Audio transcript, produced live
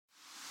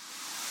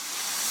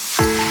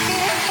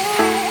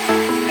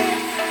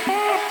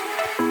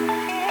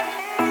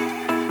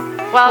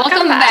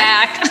Welcome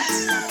back.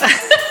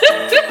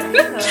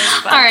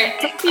 All right.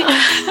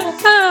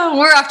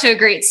 We're off to a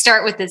great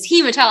start with this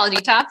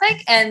hematology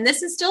topic. And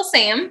this is still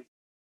Sam.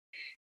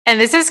 And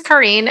this is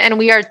Corrine, and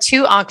we are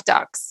two onc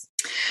docs.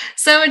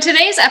 So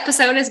today's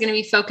episode is going to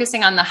be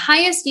focusing on the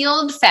highest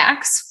yield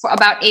facts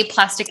about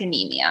aplastic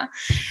anemia.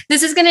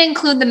 This is going to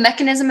include the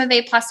mechanism of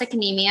aplastic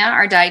anemia,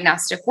 our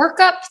diagnostic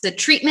workup, the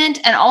treatment,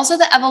 and also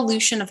the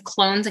evolution of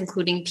clones,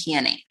 including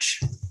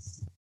PNH.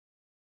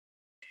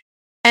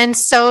 And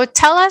so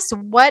tell us,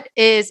 what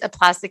is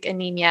aplastic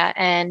anemia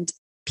and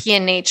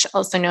PNH,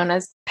 also known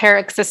as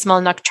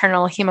paroxysmal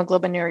nocturnal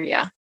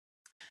hemoglobinuria?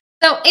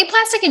 So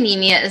aplastic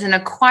anemia is an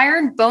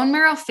acquired bone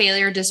marrow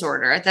failure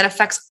disorder that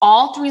affects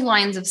all three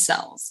lines of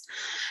cells.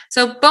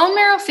 So bone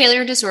marrow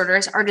failure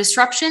disorders are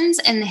disruptions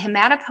in the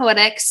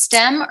hematopoietic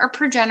stem or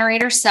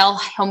progenitor cell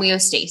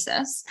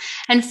homeostasis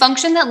and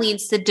function that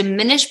leads to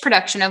diminished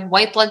production of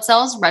white blood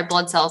cells, red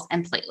blood cells,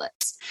 and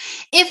platelets.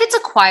 If it's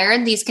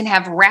acquired, these can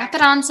have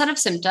rapid onset of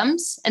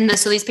symptoms, and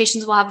so these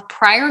patients will have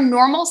prior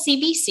normal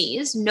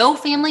CBCs, no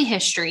family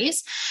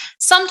histories.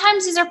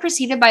 Sometimes these are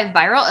preceded by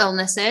viral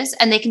illnesses,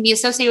 and they can be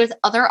associated with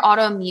other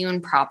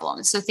autoimmune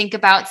problems. So think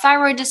about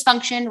thyroid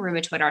dysfunction,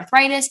 rheumatoid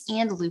arthritis,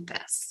 and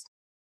lupus.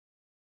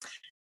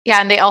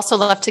 Yeah, and they also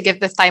love to give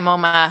the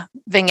thymoma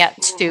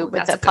vignette too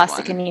with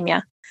aplastic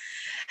anemia.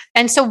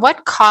 And so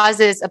what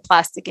causes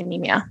aplastic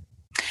anemia?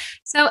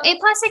 So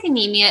aplastic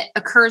anemia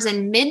occurs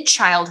in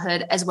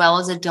mid-childhood as well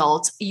as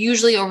adults,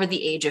 usually over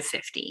the age of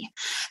 50.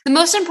 The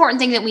most important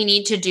thing that we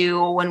need to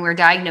do when we're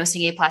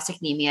diagnosing aplastic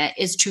anemia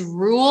is to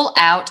rule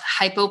out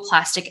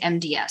hypoplastic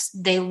MDS.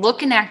 They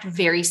look and act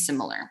very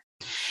similar.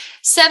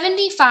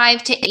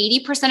 75 to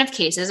 80% of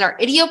cases are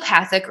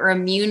idiopathic or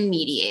immune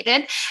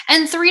mediated,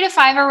 and 3 to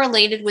 5 are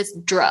related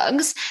with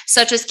drugs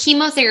such as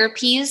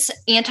chemotherapies,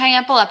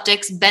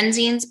 anti-epileptics,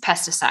 benzenes,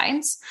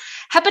 pesticides.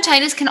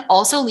 Hepatitis can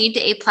also lead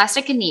to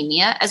aplastic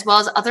anemia, as well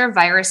as other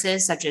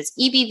viruses such as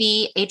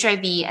EBV,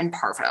 HIV, and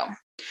parvo.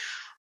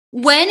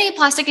 When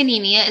aplastic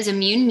anemia is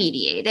immune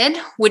mediated,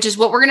 which is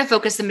what we're going to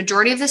focus the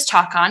majority of this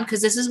talk on,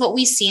 because this is what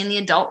we see in the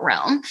adult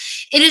realm,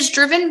 it is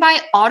driven by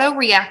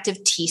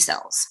autoreactive T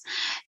cells.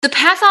 The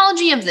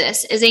pathology of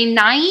this is a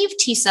naive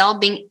T cell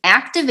being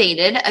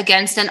activated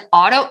against an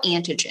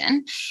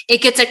autoantigen.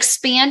 It gets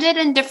expanded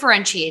and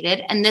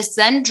differentiated, and this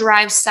then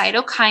drives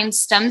cytokine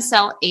stem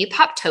cell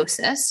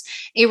apoptosis,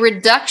 a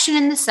reduction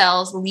in the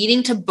cells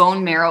leading to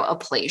bone marrow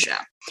aplasia.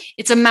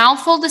 It's a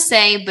mouthful to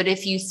say, but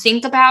if you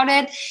think about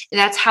it,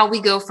 that's how we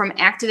go from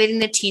activating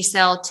the T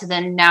cell to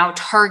then now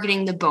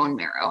targeting the bone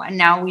marrow. And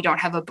now we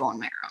don't have a bone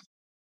marrow.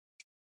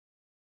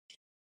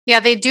 Yeah,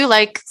 they do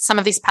like some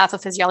of these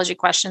pathophysiology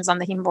questions on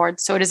the heme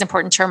board, so it is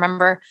important to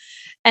remember.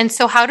 And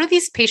so how do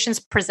these patients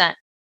present?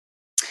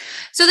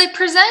 So they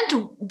present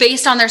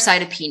based on their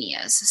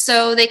cytopenias.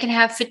 So they can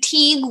have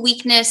fatigue,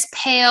 weakness,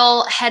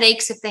 pale,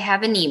 headaches if they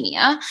have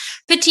anemia,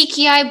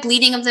 petechiae,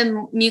 bleeding of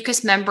the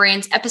mucous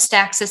membranes,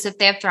 epistaxis if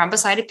they have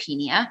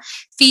thrombocytopenia,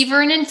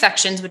 fever and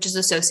infections, which is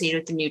associated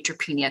with the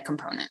neutropenia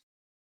component.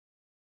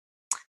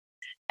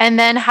 And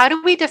then how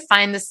do we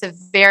define the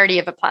severity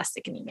of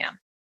aplastic anemia?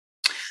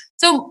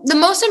 So the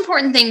most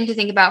important thing to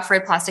think about for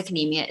aplastic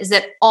anemia is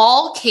that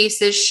all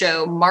cases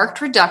show marked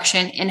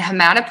reduction in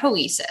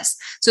hematopoiesis.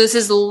 So this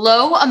is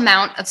low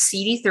amount of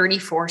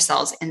CD34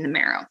 cells in the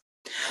marrow.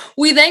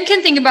 We then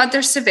can think about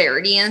their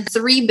severity in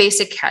 3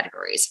 basic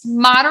categories: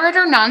 moderate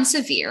or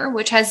non-severe,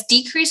 which has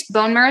decreased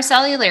bone marrow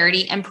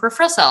cellularity and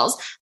peripheral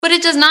cells, but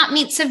it does not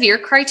meet severe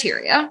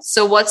criteria.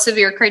 So what's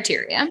severe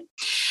criteria?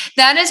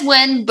 That is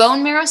when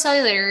bone marrow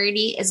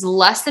cellularity is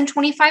less than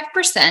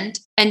 25%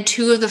 and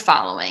 2 of the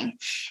following: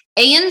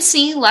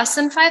 ANC less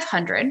than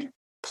 500,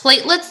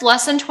 platelets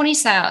less than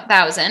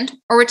 20,000,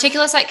 or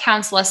reticulocyte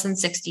counts less than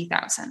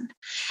 60,000.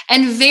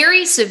 And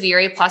very severe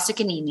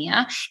aplastic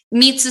anemia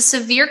meets the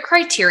severe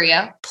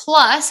criteria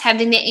plus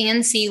having the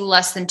ANC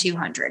less than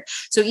 200.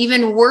 So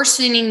even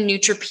worsening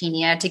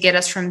neutropenia to get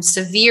us from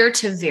severe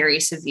to very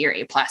severe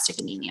aplastic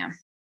anemia.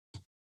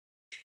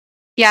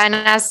 Yeah, and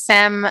as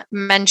Sam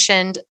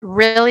mentioned,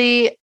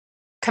 really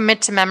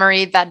commit to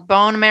memory that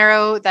bone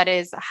marrow that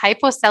is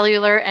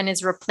hypocellular and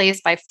is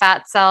replaced by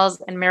fat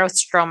cells and marrow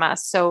stroma.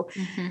 So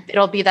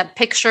it'll be that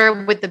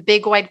picture with the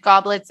big white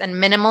goblets and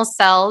minimal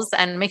cells.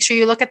 And make sure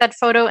you look at that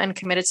photo and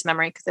commit it to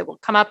memory, because it will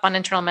come up on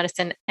internal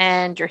medicine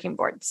and your heme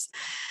boards.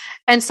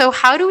 And so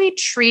how do we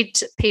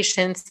treat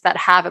patients that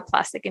have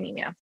aplastic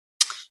anemia?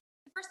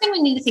 First thing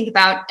we need to think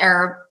about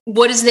are,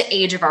 what is the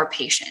age of our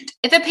patient?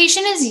 If a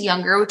patient is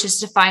younger, which is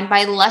defined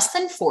by less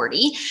than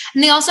 40,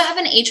 and they also have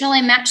an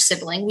HLA matched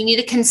sibling, we need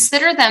to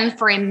consider them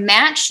for a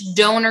matched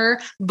donor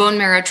bone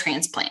marrow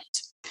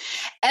transplant.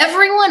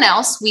 Everyone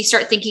else, we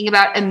start thinking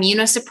about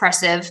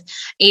immunosuppressive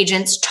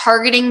agents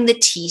targeting the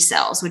T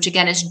cells, which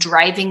again is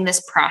driving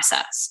this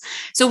process.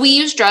 So we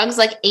use drugs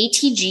like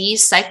ATG,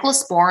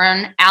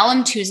 cyclosporin,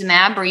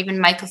 alemtuzumab, or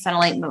even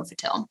mycophenolate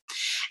mofetil.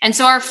 And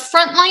so our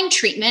frontline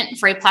treatment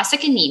for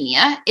aplastic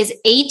anemia is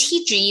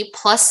ATG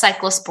plus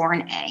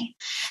cyclosporin A.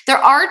 There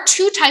are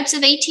two types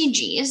of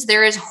ATGs.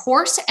 There is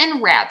horse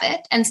and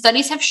rabbit, and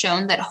studies have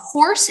shown that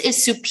horse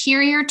is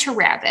superior to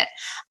rabbit.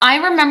 I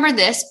remember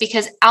this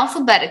because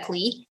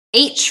alphabetically,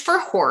 H for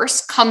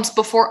horse comes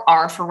before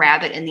R for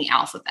rabbit in the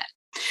alphabet.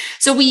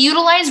 So we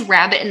utilize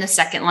rabbit in the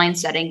second line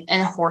setting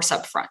and horse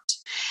up front.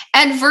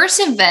 Adverse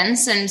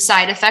events and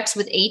side effects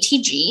with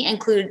ATG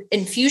include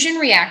infusion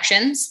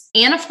reactions,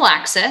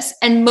 anaphylaxis,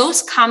 and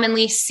most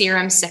commonly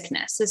serum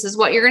sickness. This is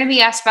what you're going to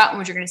be asked about and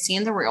what you're going to see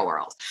in the real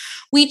world.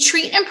 We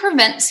treat and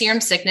prevent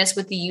serum sickness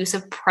with the use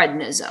of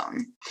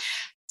prednisone.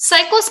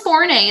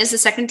 Cyclosporin A is the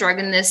second drug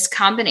in this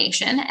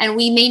combination, and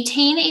we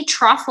maintain a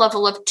trough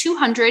level of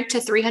 200 to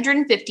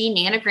 350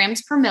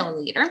 nanograms per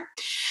milliliter.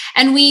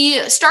 And we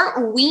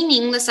start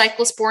weaning the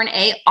cyclosporin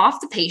A off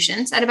the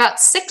patients at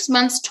about 6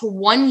 months to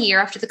 1 year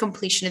after the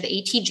completion of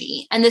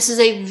ATG. And this is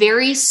a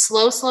very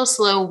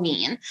slow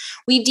wean.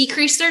 We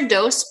decrease their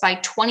dose by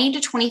 20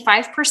 to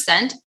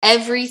 25%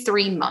 every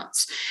 3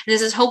 months. And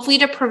this is hopefully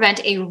to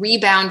prevent a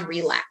rebound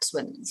relapse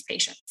with these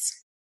patients.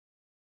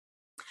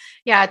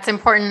 Yeah, it's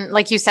important.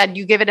 Like you said,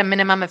 you give it a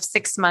minimum of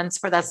 6 months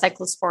for that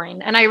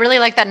cyclosporine. And I really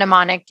like that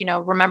mnemonic,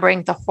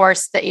 remembering the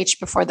horse, the H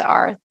before the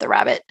R, the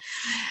rabbit.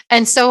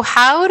 And so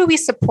how do we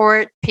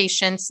support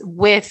patients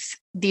with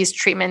these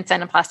treatments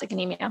and aplastic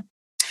anemia?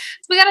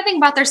 So we got to think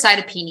about their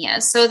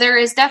cytopenias. So there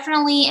is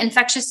definitely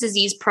infectious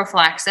disease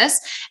prophylaxis,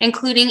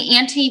 including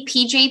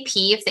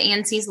anti-PJP if the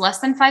ANC is less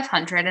than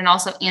 500, and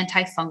also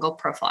antifungal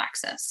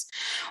prophylaxis.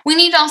 We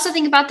need to also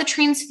think about the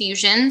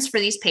transfusions for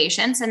these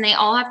patients, and they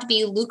all have to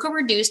be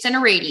leukoreduced and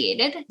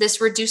irradiated. This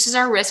reduces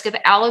our risk of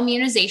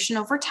alloimmunization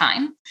over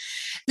time.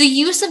 The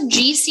use of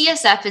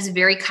G-CSF is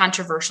very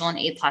controversial in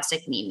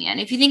aplastic anemia. And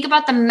if you think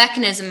about the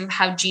mechanism of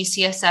how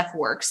G-CSF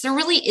works, there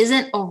really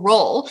isn't a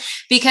role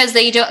because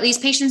these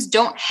patients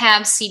don't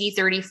have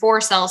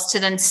CD34 cells to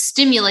then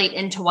stimulate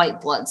into white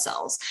blood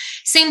cells.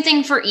 Same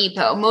thing for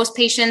EPO. Most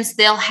patients,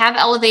 they'll have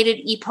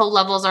elevated EPO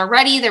levels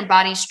already. Their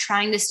body's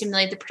trying to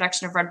stimulate the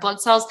production of red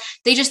blood cells.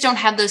 They just don't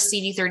have those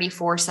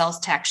CD34 cells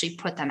to actually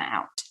put them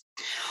out.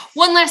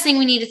 One last thing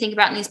we need to think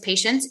about in these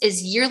patients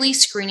is yearly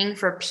screening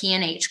for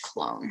PNH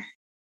clone.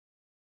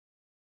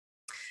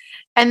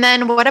 And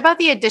then what about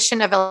the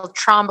addition of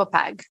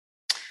eltrombopag?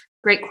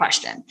 Great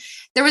question.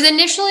 There was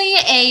initially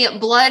a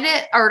Blood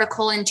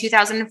article in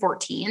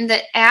 2014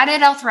 that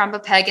added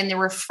eltrombopag in the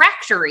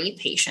refractory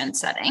patient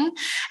setting.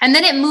 And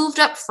then it moved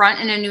up front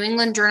in a New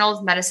England Journal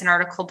of Medicine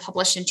article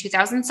published in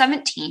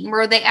 2017,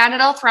 where they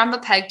added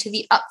eltrombopag to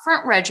the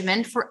upfront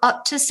regimen for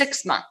up to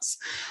 6 months.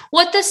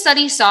 What this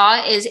study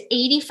saw is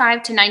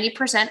 85 to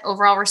 90%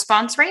 overall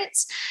response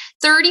rates.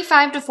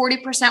 35 to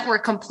 40% were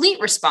complete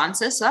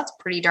responses, so that's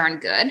pretty darn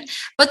good.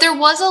 But there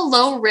was a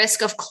low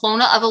risk of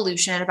clonal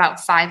evolution at about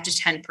 5 to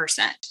 10%.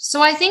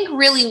 So I think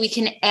really we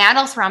can add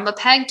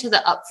eltrombopag to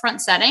the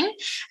upfront setting,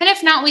 and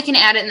if not, we can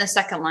add it in the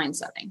second line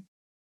setting.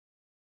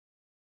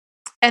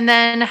 And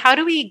then how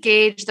do we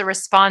gauge the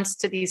response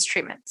to these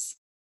treatments?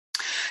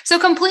 So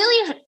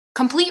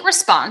complete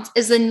response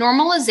is the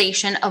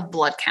normalization of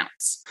blood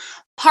counts.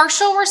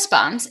 Partial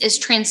response is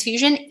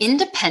transfusion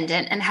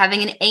independent and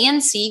having an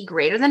ANC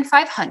greater than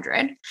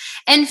 500.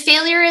 And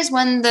failure is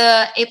when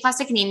the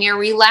aplastic anemia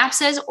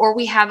relapses or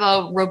we have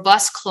a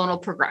robust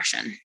clonal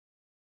progression.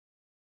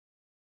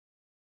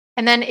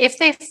 And then if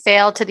they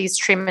fail to these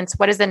treatments,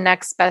 what is the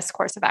next best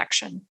course of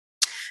action?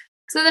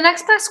 So the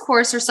next best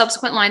course or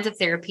subsequent lines of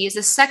therapy is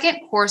a second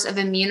course of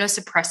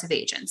immunosuppressive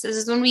agents. This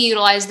is when we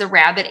utilize the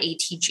rabbit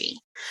ATG.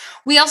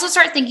 We also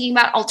start thinking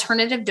about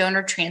alternative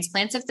donor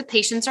transplants if the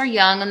patients are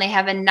young and they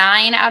have a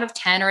 9 out of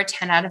 10 or a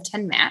 10 out of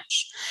 10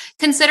 match.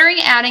 Considering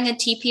adding a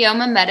TPO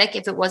mimetic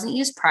if it wasn't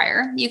used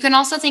prior, you can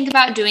also think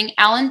about doing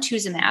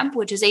alemtuzumab,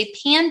 which is a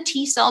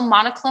pan-T cell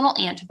monoclonal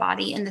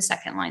antibody in the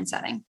second line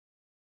setting.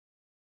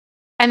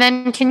 And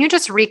then can you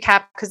just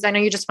recap, because I know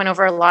you just went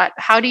over a lot,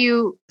 how do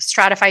you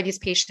stratify these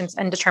patients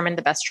and determine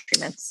the best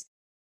treatments?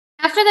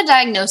 After the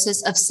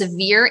diagnosis of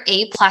severe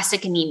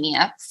aplastic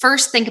anemia,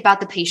 first think about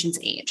the patient's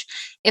age.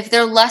 If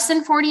they're less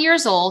than 40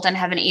 years old and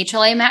have an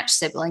HLA matched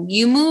sibling,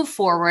 you move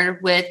forward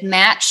with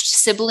matched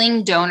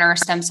sibling donor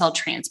stem cell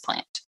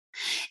transplant.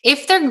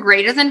 If they're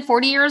greater than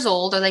 40 years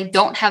old or they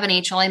don't have an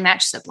HLA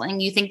matched sibling,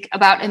 you think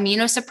about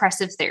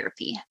immunosuppressive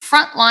therapy.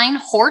 Frontline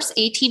horse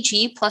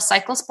ATG plus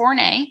cyclosporin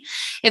A.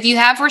 If you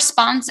have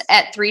response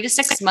at 3 to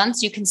 6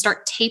 months, you can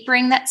start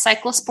tapering that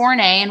cyclosporin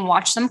A and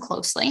watch them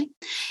closely.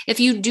 If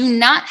you do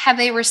not have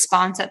a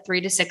response at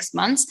 3 to 6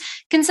 months,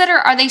 consider,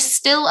 are they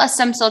still a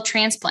stem cell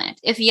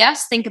transplant? If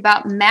yes, think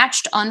about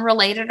matched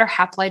unrelated or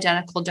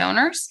haploidentical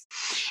donors.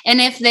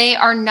 And if they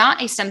are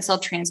not a stem cell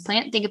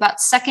transplant, think about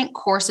second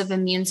course of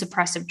immune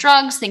suppressive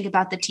drugs, think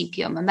about the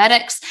TPO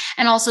mimetics,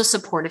 and also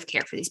supportive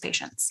care for these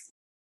patients.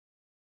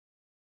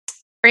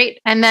 Great.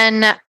 And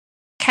then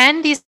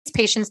can these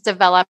patients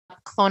develop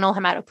clonal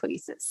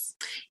hematopoiesis?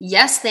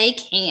 Yes, they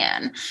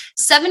can.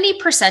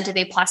 70% of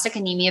aplastic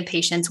anemia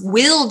patients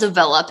will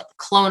develop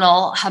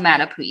clonal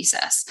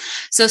hematopoiesis.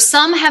 So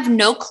some have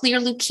no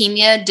clear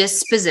leukemia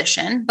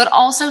disposition, but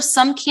also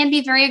some can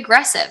be very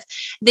aggressive.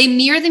 They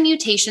mirror the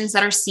mutations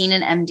that are seen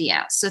in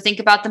MDS. So think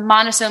about the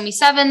monosomy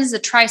 7s, the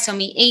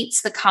trisomy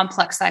 8s, the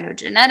complex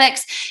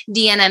cytogenetics,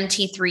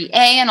 DNMT3A,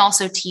 and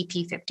also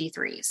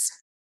TP53s.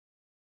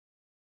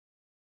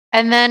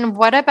 And then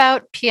what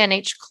about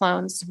PNH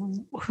clones?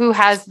 Who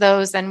has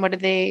those and what do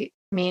they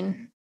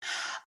mean?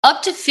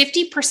 Up to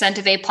 50%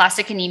 of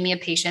aplastic anemia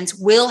patients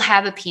will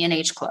have a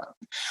PNH clone,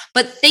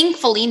 but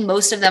thankfully,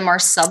 most of them are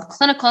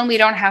subclinical and we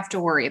don't have to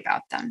worry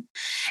about them.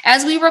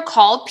 As we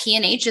recall,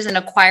 PNH is an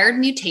acquired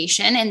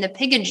mutation in the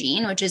PIGA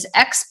gene, which is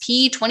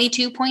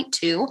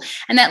XP22.2,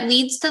 and that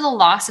leads to the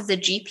loss of the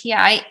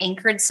GPI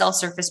anchored cell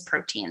surface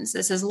proteins.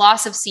 This is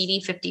loss of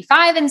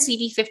CD55 and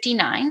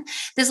CD59.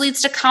 This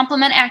leads to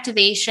complement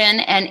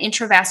activation and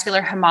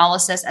intravascular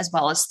hemolysis as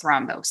well as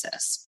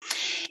thrombosis.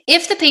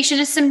 If the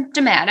patient is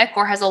symptomatic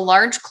or has a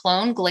large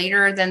clone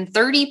greater than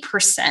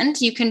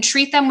 30%, you can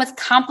treat them with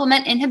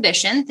complement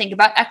inhibition. Think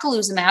about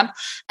eculizumab,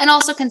 and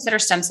also consider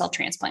stem cell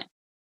transplant.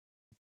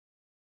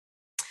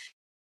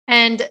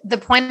 And the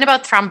point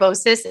about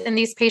thrombosis in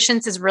these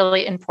patients is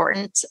really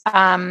important.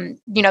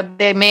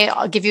 They may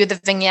give you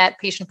the vignette,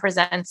 patient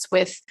presents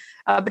with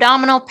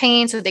abdominal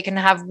pain, so they can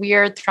have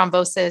weird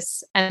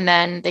thrombosis, and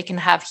then they can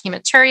have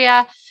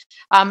hematuria.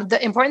 The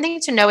important thing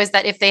to know is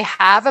that if they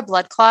have a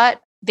blood clot,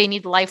 they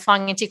need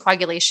lifelong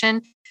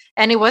anticoagulation.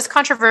 And it was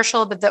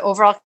controversial, but the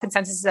overall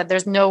consensus is that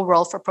there's no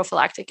role for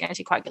prophylactic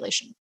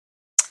anticoagulation.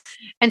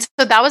 And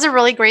so that was a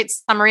really great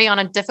summary on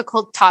a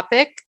difficult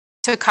topic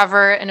to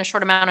cover in a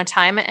short amount of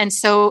time. And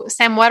so,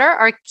 Sam, what are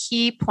our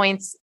key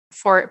points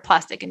for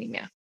aplastic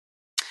anemia?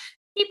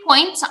 Key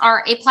points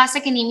are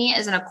aplastic anemia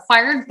is an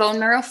acquired bone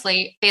marrow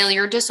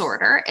failure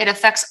disorder. It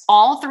affects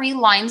all 3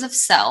 lines of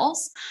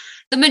cells.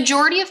 The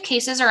majority of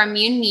cases are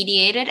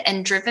immune-mediated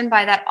and driven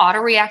by that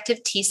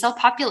autoreactive T cell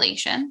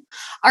population.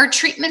 Our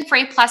treatment for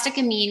aplastic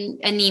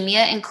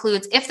anemia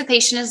includes, if the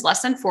patient is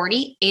less than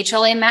 40,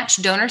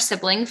 HLA-matched donor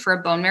sibling for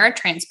a bone marrow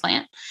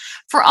transplant.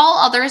 For all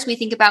others, we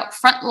think about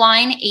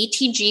frontline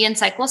ATG and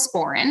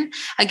cyclosporin.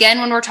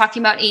 Again, when we're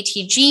talking about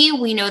ATG,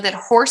 we know that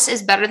horse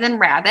is better than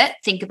rabbit.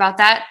 Think about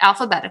that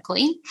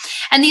alphabetically.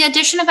 And the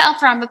addition of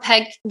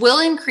L-thrombopeg will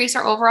increase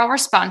our overall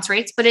response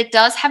rates, but it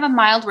does have a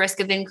mild risk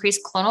of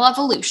increased clonal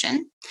evolution.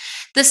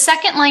 The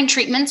second line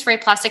treatments for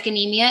aplastic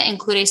anemia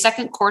include a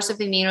second course of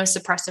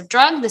immunosuppressive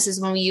drug. This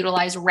is when we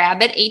utilize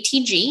rabbit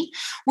ATG.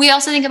 We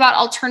also think about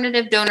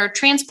alternative donor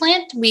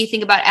transplant. We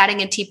think about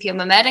adding a TPO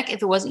mimetic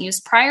if it wasn't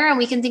used prior, and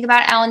we can think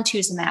about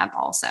alemtuzumab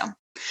also.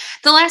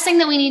 The last thing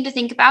that we need to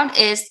think about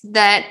is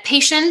that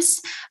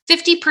patients,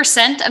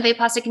 50% of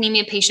aplastic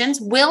anemia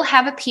patients will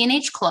have a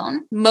PNH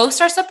clone.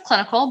 Most are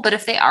subclinical, but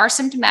if they are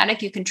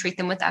symptomatic, you can treat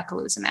them with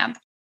eculizumab.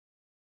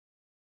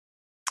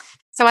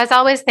 So as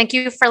always, thank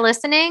you for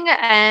listening.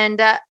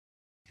 And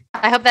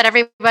I hope that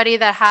everybody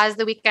that has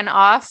the weekend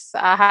off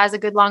has a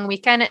good long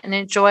weekend and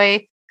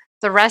enjoy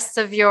the rest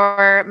of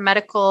your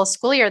medical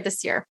school year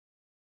this year.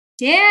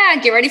 Yeah,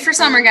 get ready for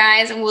summer,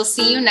 guys, and we'll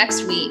see you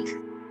next week.